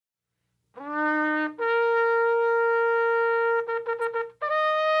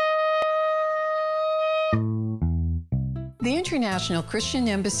The International Christian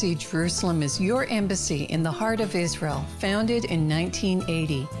Embassy Jerusalem is your embassy in the heart of Israel, founded in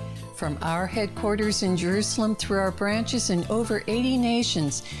 1980. From our headquarters in Jerusalem through our branches in over 80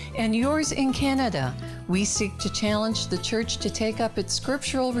 nations and yours in Canada, we seek to challenge the church to take up its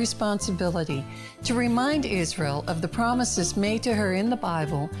scriptural responsibility, to remind Israel of the promises made to her in the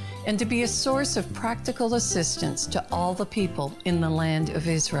Bible, and to be a source of practical assistance to all the people in the land of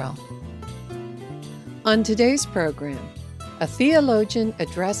Israel. On today's program, a theologian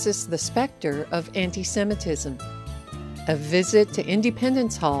addresses the specter of anti-Semitism. A visit to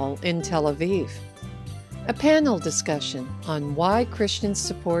Independence Hall in Tel Aviv. A panel discussion on why Christians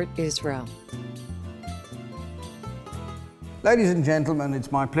support Israel. Ladies and gentlemen,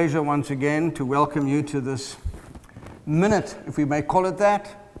 it's my pleasure once again to welcome you to this minute, if we may call it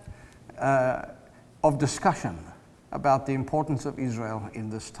that, of discussion about the importance of Israel in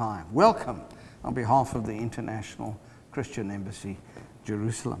this time. Welcome on behalf of the International Christian Embassy,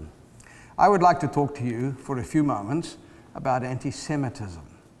 Jerusalem. I would like to talk to you for a few moments about anti-Semitism.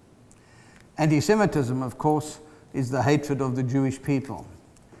 Anti-Semitism, of course, is the hatred of the Jewish people.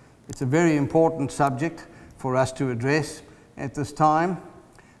 It's a very important subject for us to address at this time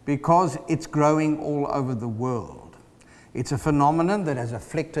because it's growing all over the world. It's a phenomenon that has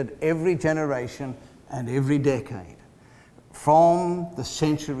afflicted every generation and every decade from the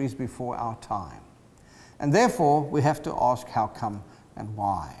centuries before our time. And therefore, we have to ask how come and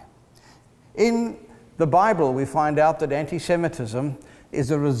why. In the Bible, we find out that anti-Semitism is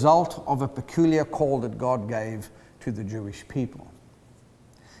a result of a peculiar call that God gave to the Jewish people.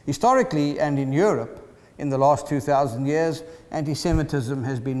 Historically, and in Europe, in the last 2,000 years, anti-Semitism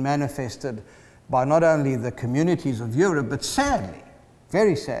has been manifested by not only the communities of Europe, but sadly,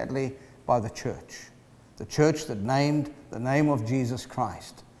 very sadly, by the church. The church that named the name of Jesus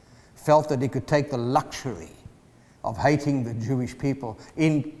Christ felt that it could take the luxury of hating the Jewish people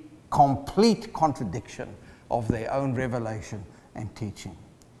in complete contradiction of their own revelation and teaching.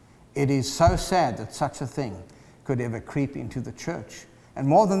 It is so sad that such a thing could ever creep into the church, and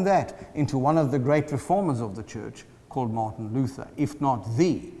more than that, into one of the great reformers of the church called Martin Luther, if not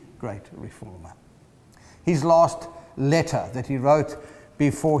the great reformer. His last letter that he wrote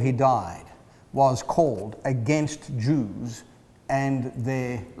before he died was called Against Jews and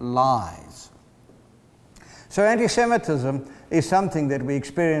Their Lies. So anti-Semitism is something that we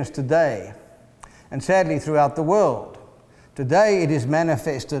experience today, and sadly throughout the world. Today it is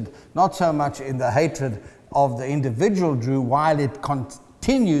manifested not so much in the hatred of the individual Jew while it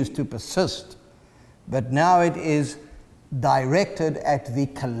continues to persist, but now it is directed at the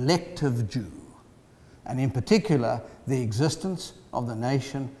collective Jew, and in particular the existence of the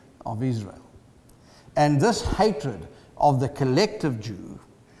nation of Israel. And this hatred of the collective Jew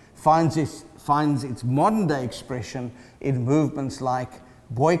finds its modern-day expression in movements like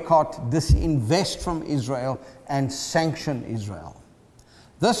boycott, disinvest from Israel, and sanction Israel.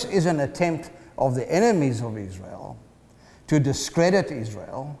 This is an attempt of the enemies of Israel to discredit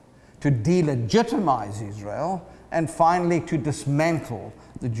Israel, to delegitimize Israel, and finally to dismantle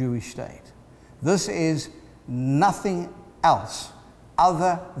the Jewish state. This is nothing else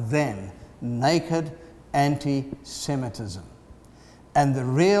other than naked anti-Semitism. And the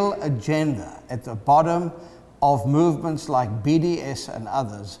real agenda at the bottom of movements like BDS and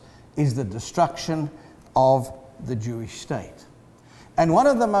others is the destruction of the Jewish state. And one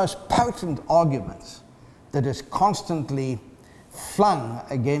of the most potent arguments that is constantly flung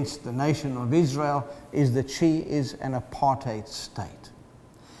against the nation of Israel is that she is an apartheid state.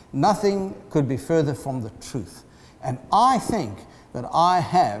 Nothing could be further from the truth. And I think that I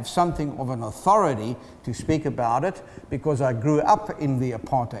have something of an authority to speak about it because I grew up in the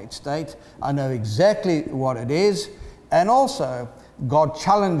apartheid state. I know exactly what it is, and also God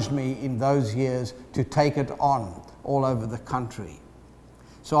challenged me in those years to take it on all over the country.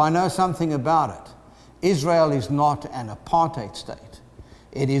 So I know something about it. Israel is not an apartheid state.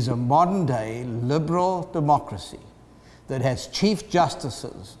 It is a modern-day liberal democracy that has chief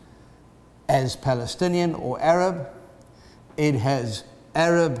justices as Palestinian or Arab. It has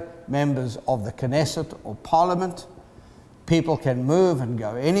Arab members of the Knesset or Parliament. People can move and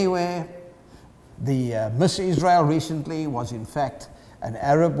go anywhere. The Miss Israel recently was in fact an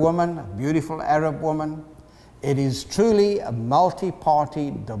Arab woman, a beautiful Arab woman. It is truly a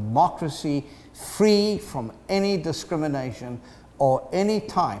multi-party democracy free from any discrimination or any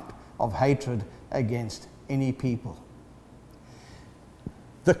type of hatred against any people.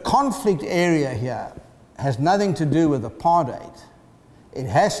 The conflict area here has nothing to do with apartheid. It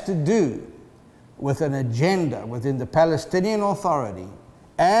has to do with an agenda within the Palestinian Authority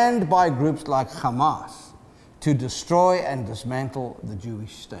and by groups like Hamas to destroy and dismantle the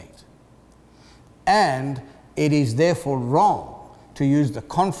Jewish state. And it is therefore wrong to use the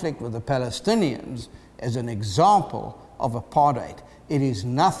conflict with the Palestinians as an example of apartheid. It is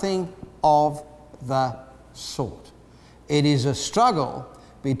nothing of the sort. It is a struggle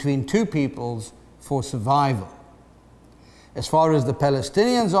between two peoples for survival. As far as the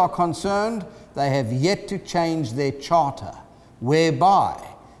Palestinians are concerned, they have yet to change their charter, whereby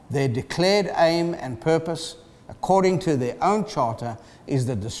their declared aim and purpose, according to their own charter, is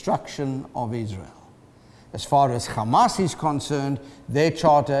the destruction of Israel. As far as Hamas is concerned, their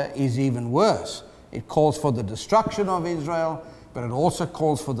charter is even worse. It calls for the destruction of Israel, but it also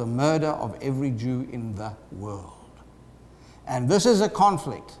calls for the murder of every Jew in the world. And this is a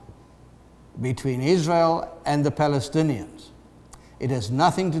conflict between Israel and the Palestinians. It has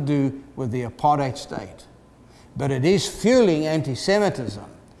nothing to do with the apartheid state, but it is fueling anti-Semitism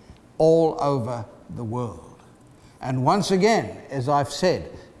all over the world. And once again, as I've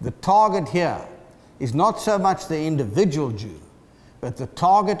said, the target here is not so much the individual Jew, but the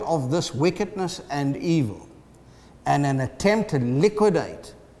target of this wickedness and evil, and an attempt to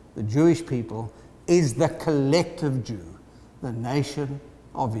liquidate the Jewish people, is the collective Jew, the nation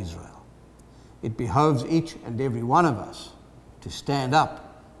of Israel. It behoves each and every one of us to stand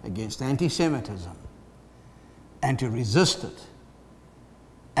up against anti-Semitism and to resist it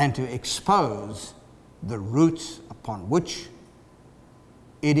and to expose the roots upon which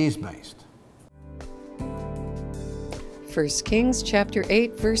it is based. 1 Kings chapter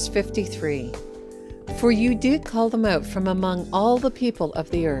 8, verse 53. For you did call them out from among all the people of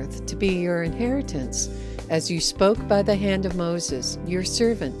the earth to be your inheritance, as you spoke by the hand of Moses, your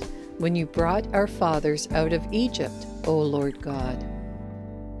servant, when you brought our fathers out of Egypt, O Lord God.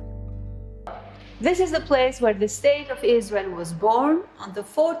 This is the place where the state of Israel was born on the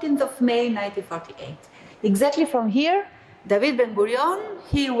 14th of May, 1948. Exactly from here, David Ben-Gurion,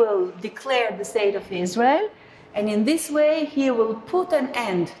 he will declare the state of Israel, and in this way he will put an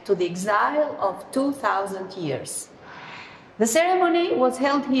end to the exile of 2,000 years. The ceremony was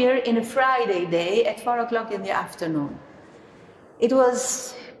held here in a Friday day at 4 o'clock in the afternoon. It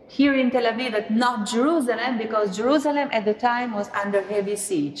was here in Tel Aviv, but not Jerusalem, because Jerusalem at the time was under heavy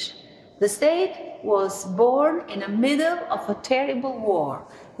siege. The state was born in the middle of a terrible war,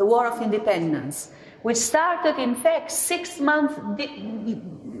 the War of Independence, which started, in fact, 6 months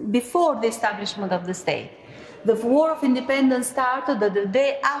before the establishment of the state. The War of Independence started the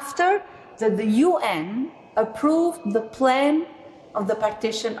day after that the UN approved the plan of the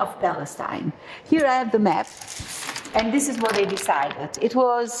partition of Palestine. Here I have the map, and this is what they decided. It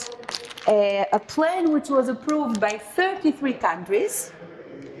was a plan which was approved by 33 countries,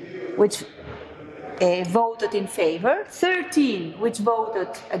 which voted in favor, 13 which voted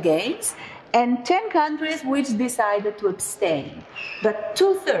against, and 10 countries which decided to abstain. But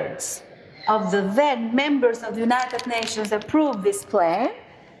 2/3 of the then members of the United Nations approved this plan,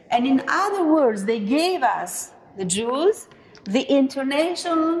 and in other words, they gave us, the Jews, the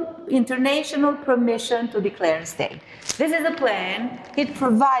international permission to declare a state. This is a plan. It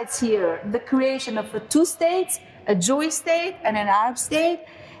provides here the creation of two states, a Jewish state and an Arab state.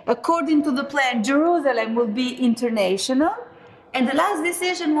 According to the plan, Jerusalem will be international, and the last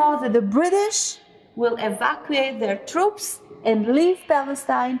decision was that the British will evacuate their troops and leave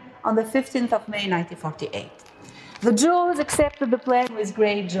Palestine on the 15th of May, 1948. The Jews accepted the plan with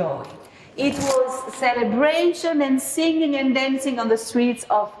great joy. It was celebration and singing and dancing on the streets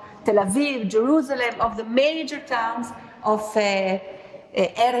of Tel Aviv, Jerusalem, of the major towns of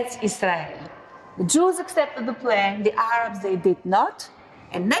Eretz Israel. The Jews accepted the plan, the Arabs, they did not.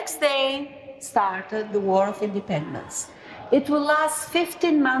 And next day started the War of Independence. It will last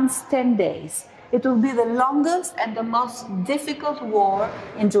 15 months, 10 days. It will be the longest and the most difficult war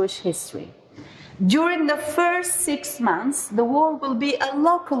in Jewish history. During the first 6 months, the war will be a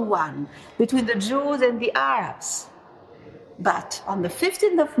local one between the Jews and the Arabs. But on the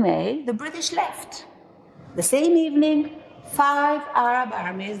 15th of May, the British left. The same evening, 5 Arab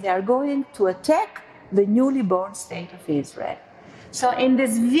armies, they are going to attack the newly born state of Israel. So in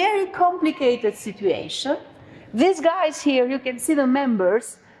this very complicated situation, these guys here, you can see the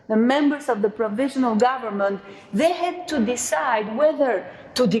members of the provisional government, they had to decide whether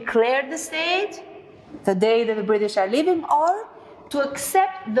to declare the state the day that the British are leaving, or to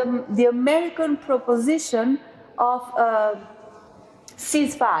accept the American proposition of a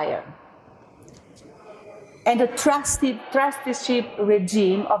ceasefire and a trusteeship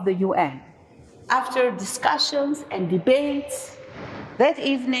regime of the UN. After discussions and debates, that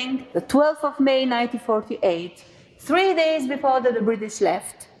evening, the 12th of May, 1948, 3 days before the British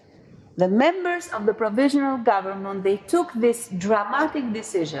left, The members of the provisional government, they took this dramatic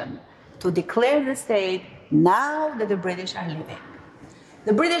decision to declare the state now that the British are leaving.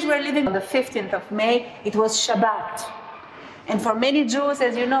 The British were leaving on the 15th of May. It was Shabbat. And for many Jews,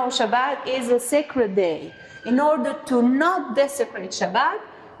 as you know, Shabbat is a sacred day. In order to not desecrate Shabbat,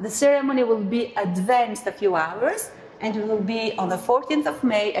 the ceremony will be advanced a few hours, and it will be on the 14th of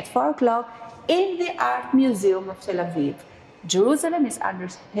May at 4 o'clock in the Art Museum of Tel Aviv. Jerusalem is under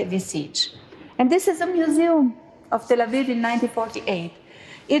heavy siege. And this is a museum of Tel Aviv in 1948.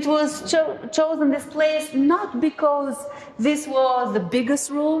 It was chosen this place not because this was the biggest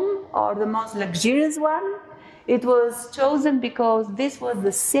room or the most luxurious one. It was chosen because this was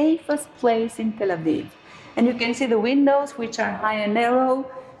the safest place in Tel Aviv. And you can see the windows, which are high and narrow.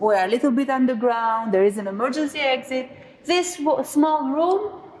 We're a little bit underground. There is an emergency exit. This small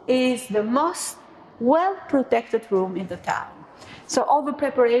room is the most well-protected room in the town. So all the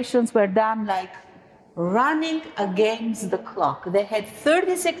preparations were done like running against the clock. They had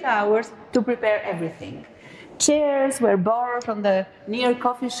 36 hours to prepare everything. Chairs were borrowed from the near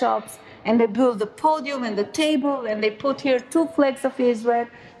coffee shops, and they built the podium and the table, and they put here 2 flags of Israel,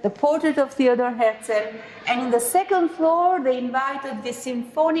 the portrait of Theodor Herzl, and in the second floor they invited the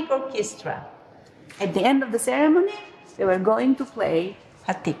symphonic orchestra. At the end of the ceremony, they were going to play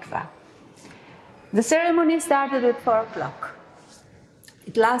Hatikva. The ceremony started at 4 o'clock.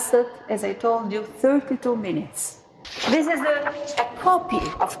 It lasted, as I told you, 32 minutes. This is a copy,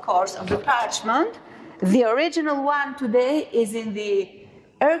 of course, of the parchment. The original one today is in the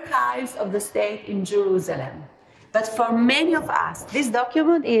archives of the state in Jerusalem. But for many of us, this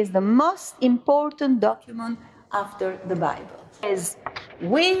document is the most important document after the Bible. As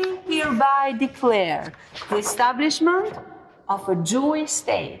we hereby declare the establishment of a Jewish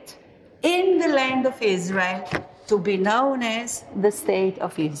state in the land of Israel to be known as the State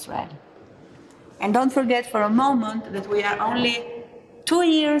of Israel. And don't forget for a moment that we are only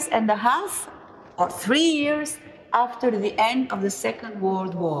 2.5 years or 3 years after the end of the Second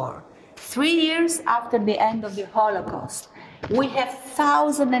World War, 3 years after the end of the Holocaust. We have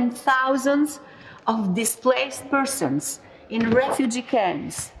thousands and thousands of displaced persons in refugee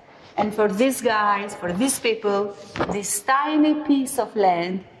camps. And for these guys, for these people, this tiny piece of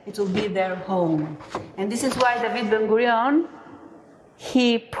land, it will be their home. And this is why David Ben-Gurion,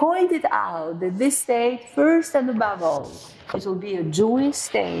 he pointed out that this state, first and above all, it will be a Jewish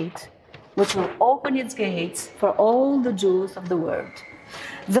state which will open its gates for all the Jews of the world.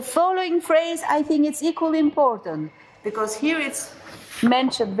 The following phrase, I think it's equally important, because here it's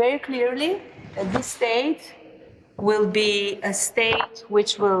mentioned very clearly that this state will be a state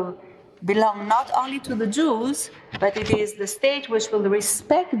which will belong not only to the Jews, but it is the state which will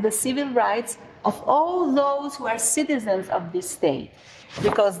respect the civil rights of all those who are citizens of this state.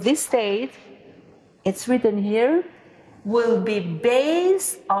 Because this state, it's written here, will be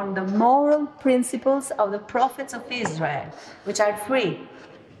based on the moral principles of the prophets of Israel, which are three: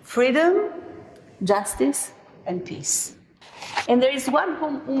 freedom, justice, and peace. And there is one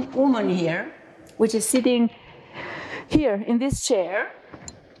woman here, which is sitting here in this chair.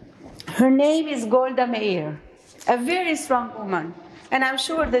 Her name is Golda Meir, a very strong woman. And I'm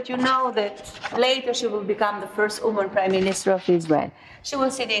sure that you know that later she will become the first woman prime minister of Israel. She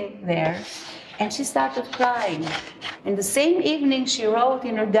was sitting there, and she started crying. And the same evening she wrote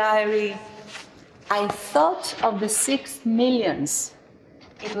in her diary, "I thought of the 6 millions.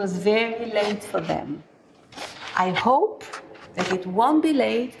 It was very late for them. I hope that it won't be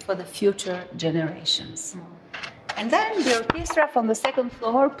late for the future generations." And then the orchestra from the second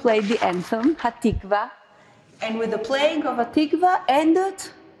floor played the anthem, Hatikva, and with the playing of Hatikva ended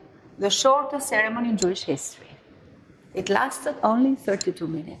the shortest ceremony in Jewish history. It lasted only 32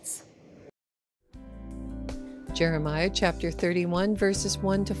 minutes. Jeremiah chapter 31, verses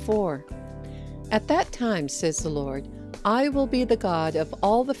 1 to 4. At that time, says the Lord, I will be the God of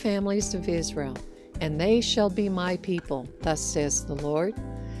all the families of Israel, and they shall be my people, thus says the Lord.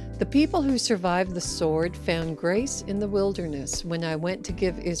 The people who survived the sword found grace in the wilderness when I went to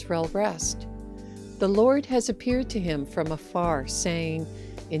give Israel rest. The Lord has appeared to him from afar, saying,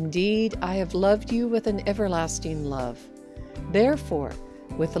 Indeed, I have loved you with an everlasting love. Therefore,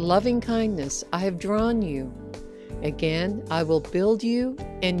 with loving kindness I have drawn you. Again, I will build you,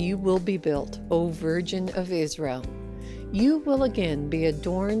 and you will be built, O Virgin of Israel. You will again be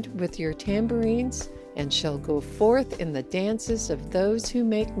adorned with your tambourines, and shall go forth in the dances of those who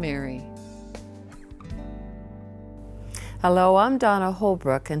make merry. Hello, I'm Donna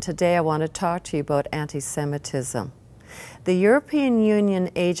Holbrook, and today I want to talk to you about anti-Semitism. The European Union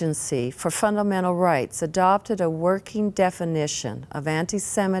Agency for Fundamental Rights adopted a working definition of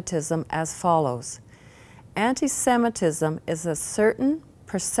anti-Semitism as follows. Anti-Semitism is a certain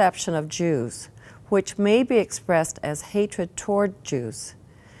perception of Jews, which may be expressed as hatred toward Jews.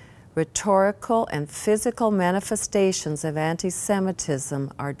 Rhetorical and physical manifestations of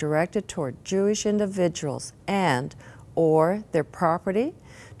anti-Semitism are directed toward Jewish individuals and or their property,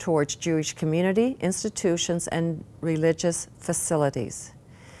 towards Jewish community, institutions, and religious facilities.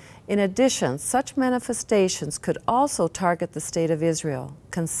 In addition, such manifestations could also target the state of Israel,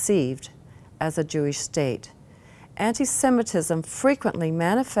 conceived as a Jewish state. Anti-Semitism frequently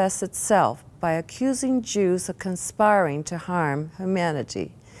manifests itself by accusing Jews of conspiring to harm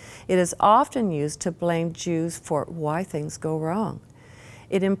humanity. It is often used to blame Jews for why things go wrong.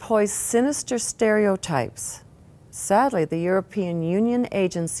 It employs sinister stereotypes. Sadly, the European Union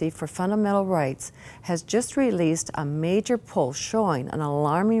Agency for Fundamental Rights has just released a major poll showing an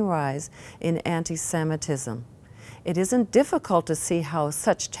alarming rise in anti-Semitism. It isn't difficult to see how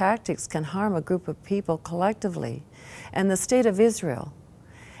such tactics can harm a group of people collectively and the state of Israel.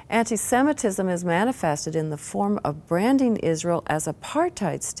 Anti-Semitism is manifested in the form of branding Israel as an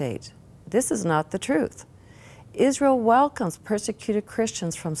apartheid state. This is not the truth. Israel welcomes persecuted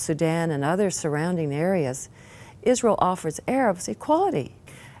Christians from Sudan and other surrounding areas. Israel offers Arabs equality.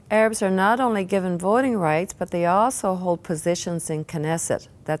 Arabs are not only given voting rights, but they also hold positions in Knesset,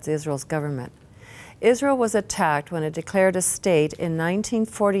 that's Israel's government. Israel was attacked when it declared a state in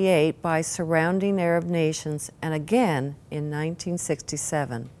 1948 by surrounding Arab nations and again in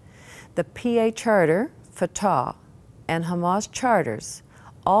 1967. The PA Charter, Fatah, and Hamas charters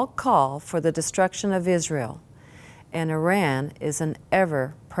all call for the destruction of Israel, and Iran is an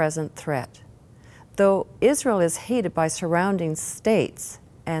ever-present threat. Though Israel is hated by surrounding states,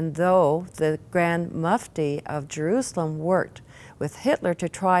 and though the Grand Mufti of Jerusalem worked with Hitler to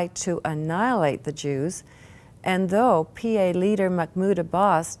try to annihilate the Jews, and though PA leader Mahmoud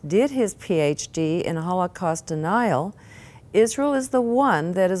Abbas did his PhD in Holocaust denial, Israel is the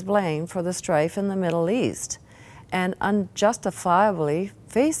one that is blamed for the strife in the Middle East and unjustifiably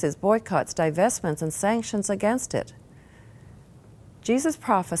faces boycotts, divestments, and sanctions against it. Jesus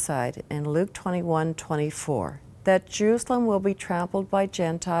prophesied in Luke 21:24 that Jerusalem will be trampled by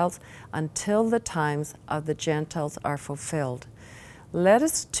Gentiles until the times of the Gentiles are fulfilled. Let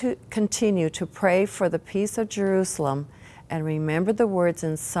us continue to pray for the peace of Jerusalem and remember the words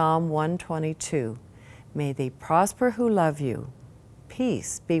in Psalm 122. May they prosper who love you.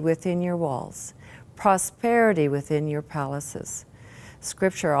 Peace be within your walls. Prosperity within your palaces.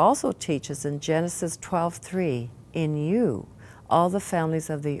 Scripture also teaches in Genesis 12:3, in you all the families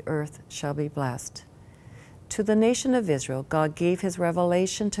of the earth shall be blessed. To the nation of Israel, God gave his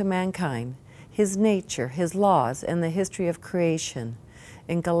revelation to mankind, his nature, his laws, and the history of creation.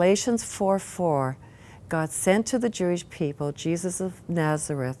 In Galatians 4:4, God sent to the Jewish people Jesus of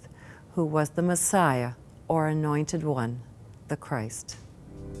Nazareth, who was the Messiah, or Anointed One, the Christ.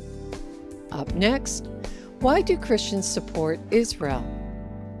 Up next, why do Christians support Israel?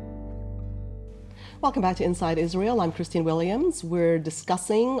 Welcome back to Inside Israel. I'm Christine Williams. We're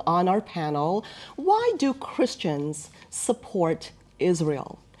discussing on our panel, why do Christians support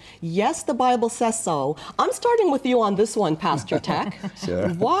Israel? Yes, the Bible says so. I'm starting with you on this one, Pastor Tech. Sure.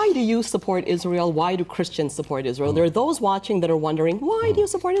 Why do you support Israel? Why do Christians support Israel? There are those watching that are wondering, why do you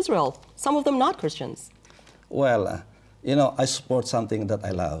support Israel? Some of them not Christians. Well, I support something that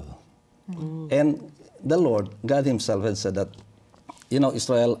I love. And the Lord, God himself, had said that,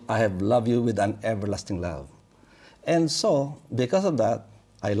 Israel, I have loved you with an everlasting love. And so, because of that,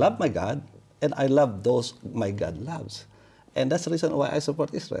 I love my God, and I love those my God loves. And that's the reason why I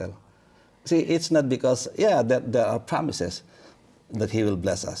support Israel. See, it's not because, that there are promises that he will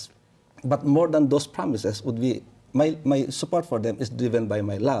bless us. But more than those promises would be, my support for them is driven by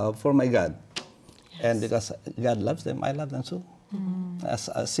my love for my God. Yes. And because God loves them, I love them too. As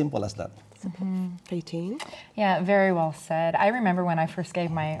simple as that. 18. Yeah, very well said. I remember when I first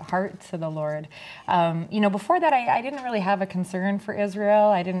gave my heart to the Lord. Before that, I didn't really have a concern for Israel.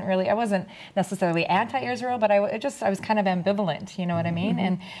 I wasn't necessarily anti-Israel, but I was kind of ambivalent. You know what I mean?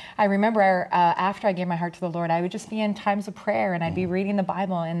 And I remember after I gave my heart to the Lord, I would just be in times of prayer, and I'd be reading the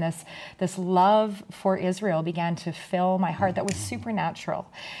Bible, and this love for Israel began to fill my heart. That was supernatural.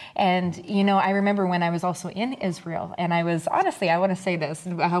 And I remember when I was also in Israel, and I was honestly, I want to say this.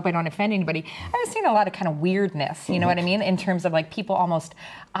 I hope I don't offend anybody. I was seeing a lot of kind of weirdness, you know what I mean, in terms of like people almost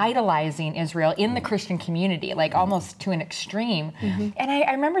idolizing Israel in the Christian community, like almost to an extreme. And I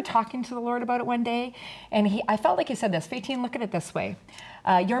remember talking to the Lord about it one day, and I felt like he said this, Faitine, look at it this way.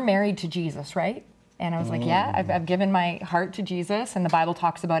 You're married to Jesus, right? And I was like, yeah, I've given my heart to Jesus, and the Bible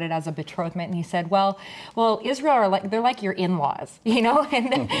talks about it as a betrothment. And he said, well, Israel are like, they're like your in-laws, you know,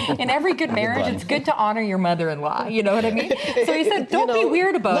 and in every good marriage, it's good to honor your mother-in-law, you know what I mean? So he said, don't be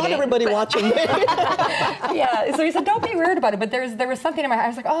weird about it. Not everybody watching. Yeah, so he said, don't be weird about it. But there was something in my heart. I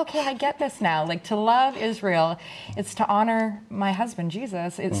was like, oh, okay, I get this now. Like, to love Israel, it's to honor my husband,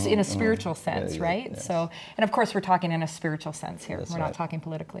 Jesus. It's in a spiritual sense, right? Yes. So, and of course, we're talking in a spiritual sense here. We're not talking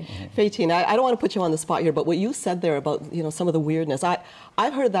politically. Faitine, I don't want to put you on the spot here, but what you said there about, you know, some of the weirdness,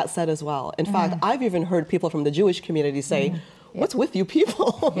 I've heard that said as well. In fact, I've even heard people from the Jewish community say, what's with you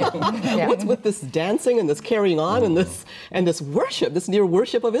people? What's with this dancing and this carrying on and this worship, this near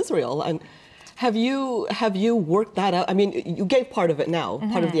worship of Israel? And have you worked that out? I mean, you gave part of it now,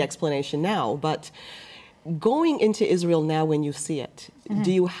 part of the explanation now, but going into Israel now when you see it,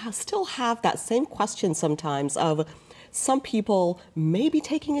 do you still have that same question sometimes of some people may be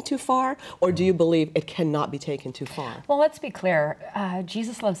taking it too far, or do you believe it cannot be taken too far? Well, let's be clear.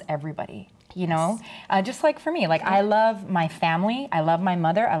 Jesus loves everybody. You know, just like for me, like I love my family, I love my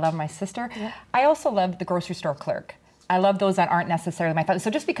mother, I love my sister. I also love the grocery store clerk. I love those that aren't necessarily my family.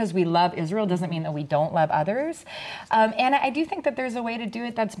 So just because we love Israel doesn't mean that we don't love others. And I do think that there's a way to do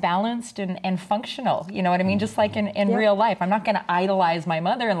it that's balanced and functional. You know what I mean? Just like in real life. I'm not going to idolize my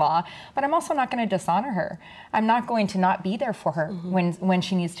mother-in-law, but I'm also not going to dishonor her. I'm not going to not be there for her when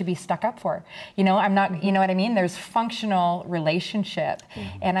she needs to be stuck up for. You know, I'm not, you know what I mean? There's functional relationship.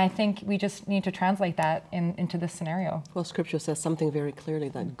 And I think we just need to translate that into this scenario. Well, Scripture says something very clearly,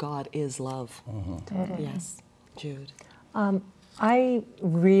 that God is love. Totally. Yes. Jude. I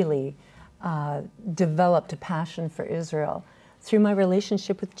really developed a passion for Israel through my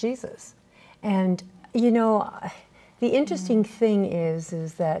relationship with Jesus. And, you know, the interesting thing is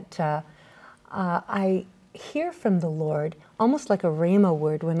that I hear from the Lord almost like a rhema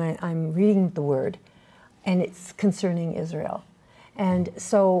word when I'm reading the word, and it's concerning Israel. And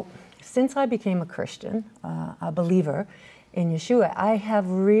so since I became a Christian, a believer in Yeshua, I have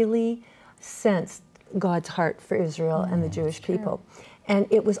really sensed God's heart for Israel and the Jewish people. And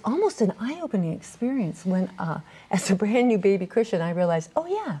it was almost an eye-opening experience when, as a brand new baby Christian, I realized, oh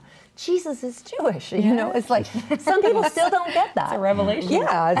yeah, Jesus is Jewish. You know, it's like, some people still don't get that. It's a revelation.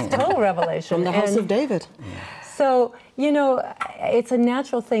 Yeah, it's total revelation. From the house of David. So, you know, it's a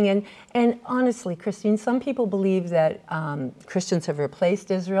natural thing. And honestly, Christine, some people believe that Christians have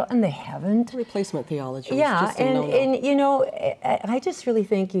replaced Israel, and they haven't. Replacement theology. Yeah, and you know, I just really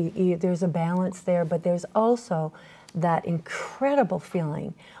think there's a balance there, but there's also that incredible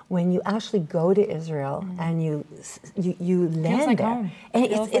feeling when you actually go to Israel and you land like there. Home. And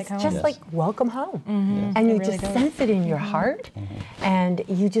it's like just like welcome home. And you really just sense it in your heart, and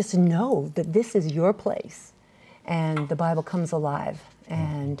you just know that this is your place. And the Bible comes alive,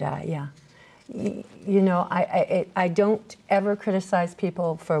 and you know, I don't ever criticize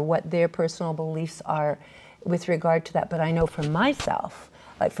people for what their personal beliefs are with regard to that, but I know for myself,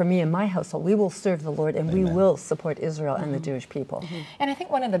 like for me and my household, we will serve the Lord, and we will support Israel and the Jewish people. And I think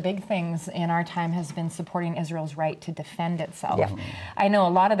one of the big things in our time has been supporting Israel's right to defend itself. I know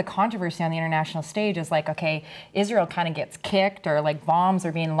a lot of the controversy on the international stage is like, okay, Israel kind of gets kicked, or like bombs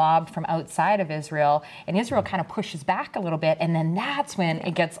are being lobbed from outside of Israel, and Israel kind of pushes back a little bit, and then that's when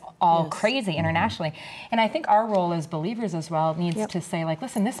it gets all crazy internationally. And I think our role as believers as well needs to say, like,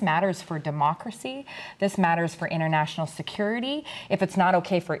 listen, this matters for democracy, this matters for international security. If it's not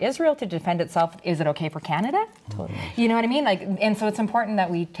okay for Israel to defend itself, is it okay for Canada? Totally. You know what I mean? Like, and so it's important that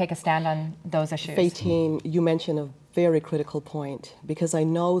we take a stand on those issues. Faitine, you mentioned a very critical point, because I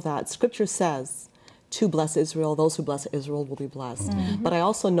know that Scripture says to bless Israel, those who bless Israel will be blessed. But I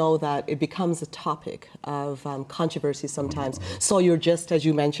also know that it becomes a topic of controversy sometimes. So you're just, as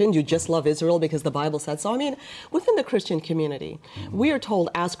you mentioned, you just love Israel because the Bible said so. I mean, within the Christian community, we are told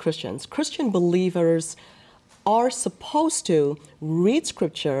as Christians, Christian believers are supposed to read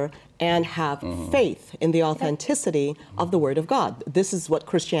Scripture and have faith in the authenticity of the Word of God. This is what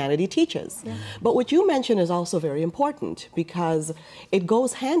Christianity teaches. But what you mentioned is also very important, because it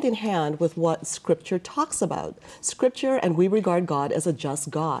goes hand in hand with what Scripture talks about. Scripture, and we regard God as a just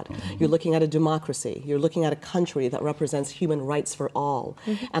God. You're looking at a democracy. You're looking at a country that represents human rights for all.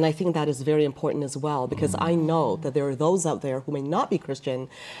 And I think that is very important as well, because I know that there are those out there who may not be Christian,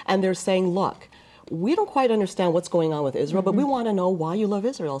 and they're saying, look, we don't quite understand what's going on with Israel, but we want to know why you love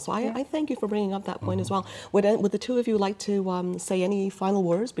Israel. So I thank you for bringing up that point as well. Would the two of you like to say any final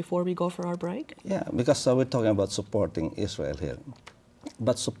words before we go for our break? Yeah, because we're talking about supporting Israel here.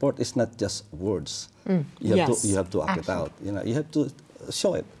 But support is not just words. You have to act it out. You know, you have to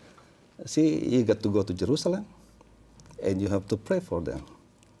show it. See, you got to go to Jerusalem, and you have to pray for them.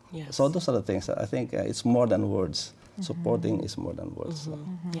 Yes. So those are the things that I think it's more than words. Supporting is more than words.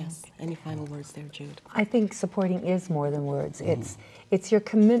 Yes. Any final words there, Jude? I think supporting is more than words. It's your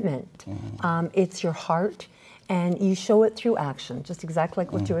commitment. It's your heart. And you show it through action, just exactly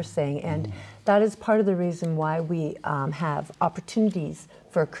like what you were saying. And that is part of the reason why we have opportunities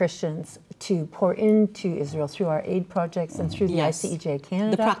for Christians to pour into Israel through our aid projects and through the ICEJ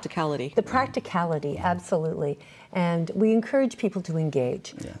Canada. The practicality. The practicality, absolutely. And we encourage people to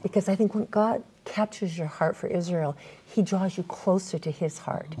engage because I think when God captures your heart for Israel, He draws you closer to His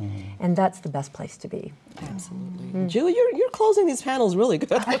heart. And that's the best place to be. Absolutely. Julie, you're closing these panels really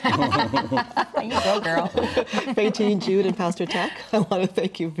good. You go, girl. Beatty, Jude, and Pastor Tech, I want to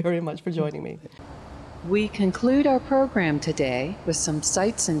thank you very much for joining me. We conclude our program today with some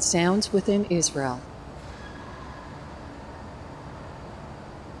sights and sounds within Israel.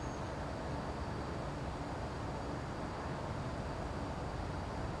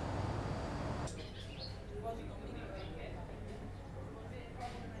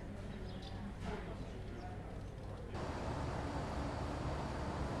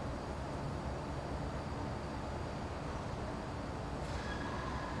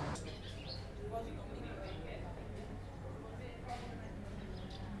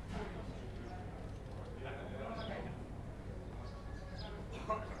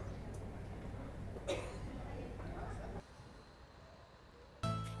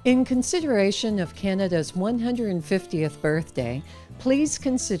 In consideration of Canada's 150th birthday, please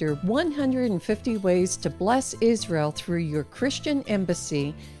consider 150 ways to bless Israel through your Christian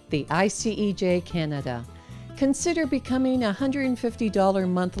embassy, the ICEJ Canada. Consider becoming a $150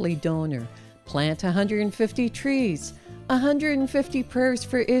 monthly donor. Plant 150 trees, 150 prayers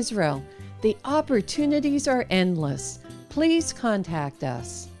for Israel. The opportunities are endless. Please contact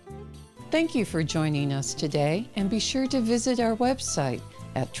us. Thank you for joining us today, and be sure to visit our website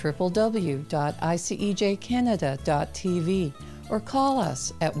at www.icejcanada.tv or call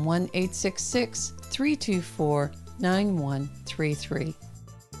us at 1-866-324-9133.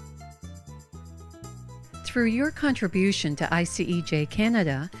 Through your contribution to ICEJ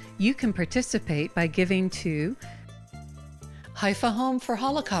Canada, you can participate by giving to Haifa Home for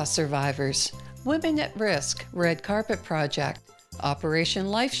Holocaust Survivors, Women at Risk, Red Carpet Project, Operation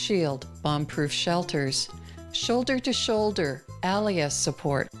Life Shield, Bomb-Proof Shelters, Shoulder to Shoulder, Alias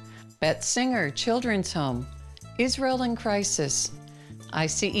Support, Bet Singer Children's Home, Israel in Crisis,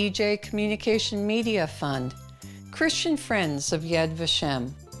 ICEJ Communication Media Fund, Christian Friends of Yad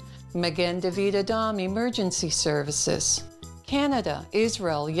Vashem, Magen David Adom Emergency Services, Canada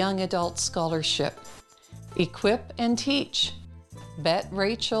Israel Young Adult Scholarship, Equip and Teach, Bet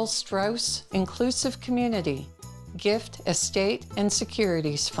Rachel Strauss Inclusive Community, Gift, Estate, and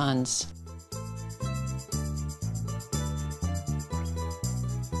Securities Funds.